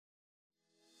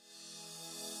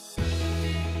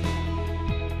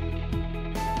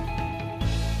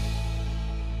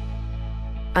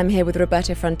I'm here with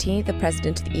Roberto Frontini, the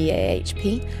president of the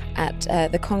EAHP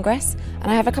at the Congress,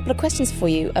 and I have a couple of questions for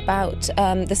you about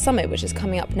the summit, which is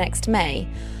coming up next May.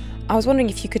 I was wondering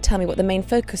if you could tell me what the main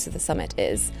focus of the summit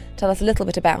is, tell us a little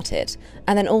bit about it,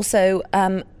 and then also,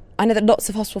 I know that lots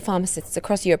of hospital pharmacists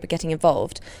across Europe are getting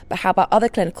involved, but how about other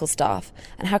clinical staff,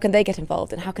 and how can they get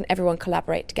involved, and how can everyone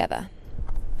collaborate together?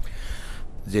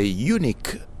 The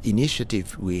unique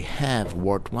initiative we have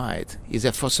worldwide is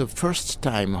that for the first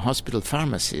time hospital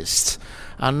pharmacists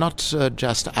are not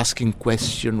just asking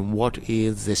question what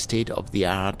is the state of the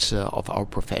art of our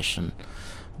profession,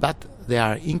 but they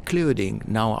are including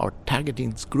now our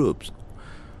targeting groups,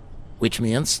 which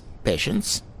means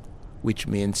patients, which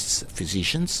means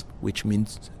physicians, which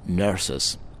means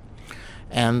nurses.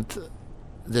 And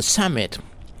the summit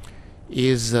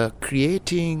is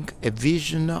creating a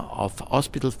vision of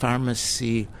hospital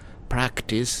pharmacy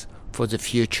practice for the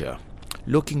future,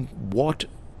 looking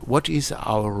what is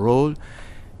our role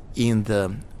in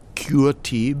the cure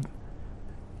team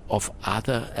of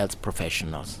other health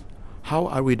professionals. How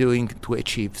are we doing to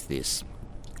achieve this?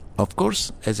 Of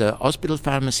course, as a hospital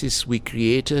pharmacist, we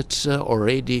created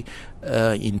already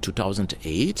in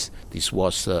 2008, this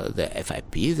was the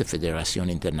FIP, the Fédération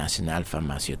Internationale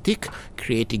Pharmaceutique,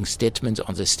 creating statements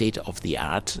on the state of the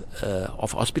art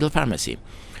of hospital pharmacy.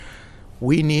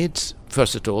 We need,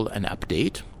 first of all, an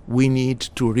update. We need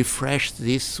to refresh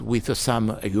this with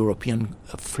some European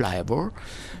flavor,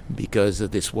 because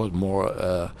this was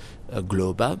more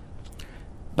global.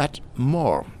 But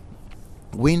more,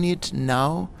 we need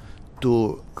now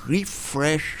to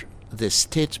refresh the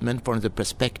statement from the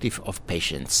perspective of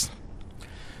patients.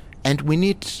 And we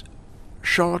need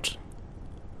short,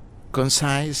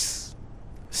 concise,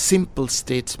 simple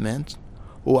statements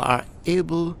who are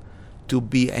able to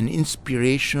be an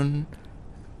inspiration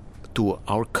to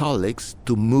our colleagues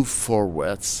to move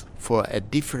forwards for a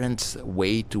different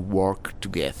way to work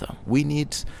together. We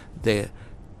need the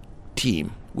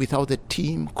team. Without a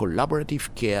team,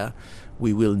 collaborative care,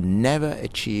 we will never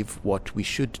achieve what we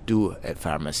should do as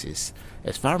pharmacists.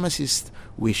 As pharmacists,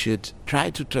 we should try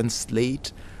to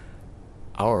translate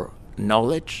our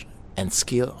knowledge and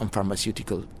skill on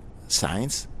pharmaceutical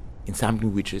science in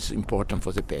something which is important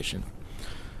for the patient.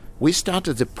 We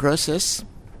started the process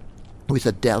with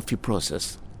a Delphi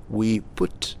process. We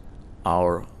put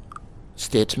our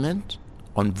statement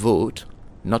on vote,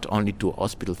 not only to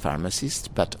hospital pharmacists,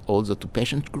 but also to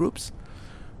patient groups.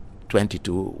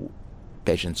 22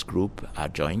 patients group are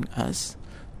joining us,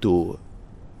 to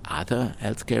other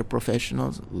healthcare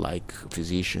professionals like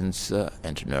physicians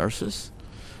and nurses.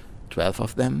 12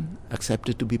 of them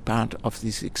accepted to be part of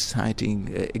this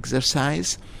exciting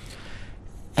exercise.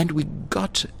 And we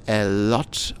got a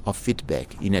lot of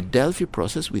feedback in a Delphi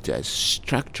process with a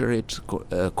structured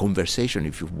conversation,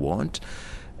 if you want.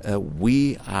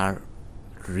 We are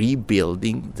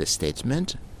rebuilding the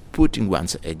statement, putting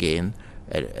once again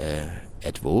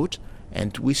at vote,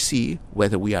 and we see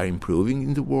whether we are improving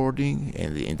in the wording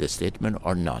and in the statement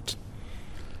or not.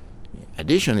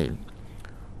 Additionally,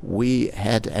 we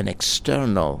had an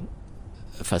external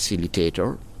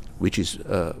facilitator, which is,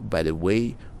 by the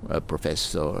way,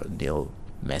 Professor Neil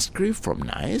Mescree from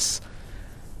NICE,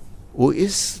 who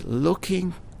is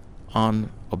looking on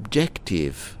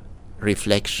objective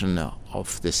reflection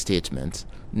of the statement,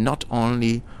 not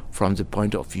only from the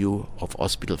point of view of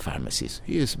hospital pharmacists.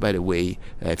 He is, by the way,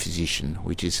 a physician,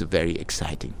 which is very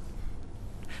exciting.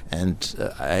 And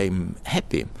I'm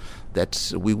happy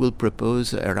that we will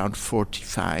propose around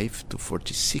 45 to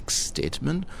 46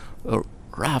 statements,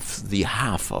 roughly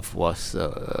half of was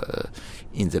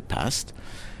in the past,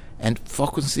 and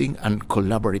focusing on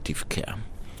collaborative care.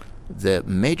 The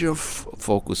major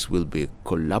focus will be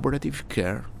collaborative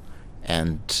care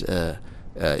and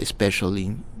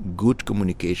especially good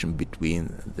communication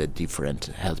between the different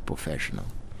health professionals.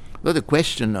 But the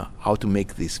question how to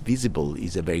make this visible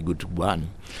is a very good one,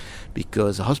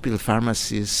 because hospital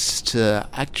pharmacists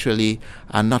actually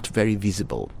are not very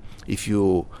visible. If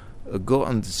you go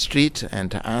on the street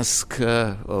and ask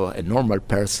a normal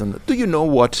person, do you know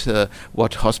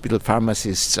what hospital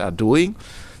pharmacists are doing?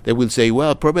 They will say,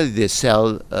 well, probably they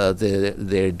sell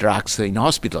their drugs in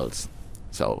hospitals.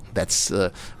 So that's,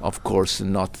 of course,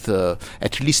 not,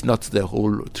 at least not the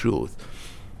whole truth.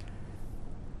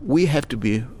 We have to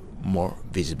be more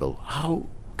visible. How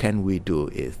can we do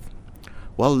it?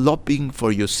 Well, lobbying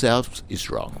for yourself is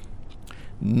wrong.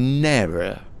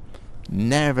 Never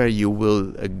you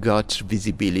will get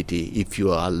visibility if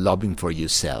you are lobbying for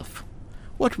yourself.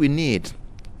 What we need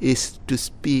is to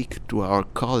speak to our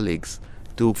colleagues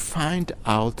to find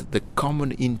out the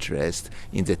common interest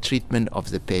in the treatment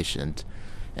of the patient.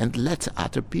 and let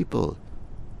other people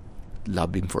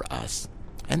lobbying for us.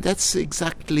 And that's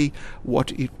exactly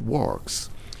what it works.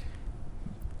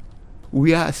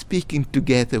 We are speaking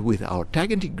together with our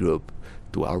targeting group,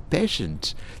 to our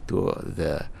patient, to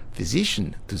the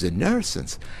physician, to the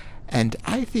nurses, and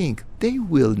I think they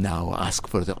will now ask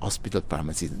for the hospital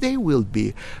pharmacies. They will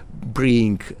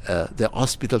bring the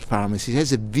hospital pharmacies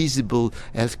as a visible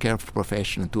healthcare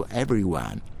profession to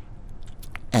everyone.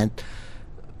 And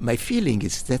my feeling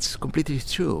is that's completely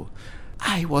true.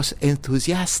 I was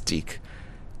enthusiastic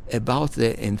about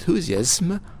the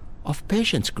enthusiasm of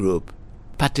patient group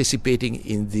participating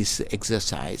in this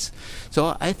exercise.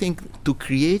 So I think to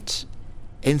create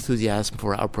enthusiasm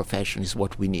for our profession is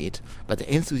what we need. But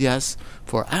enthusiasm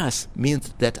for us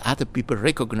means that other people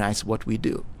recognize what we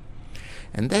do.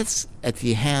 And that's, at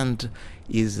the end,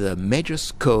 is a major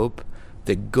scope,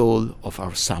 the goal of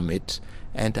our summit.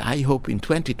 And I hope in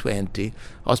 2020,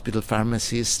 hospital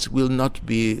pharmacists will not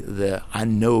be the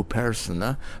unknown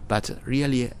person, but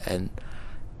really a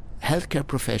healthcare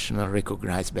professional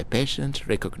recognized by patients,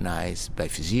 recognized by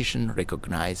physicians,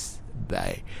 recognized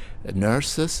by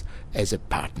nurses as a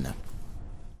partner.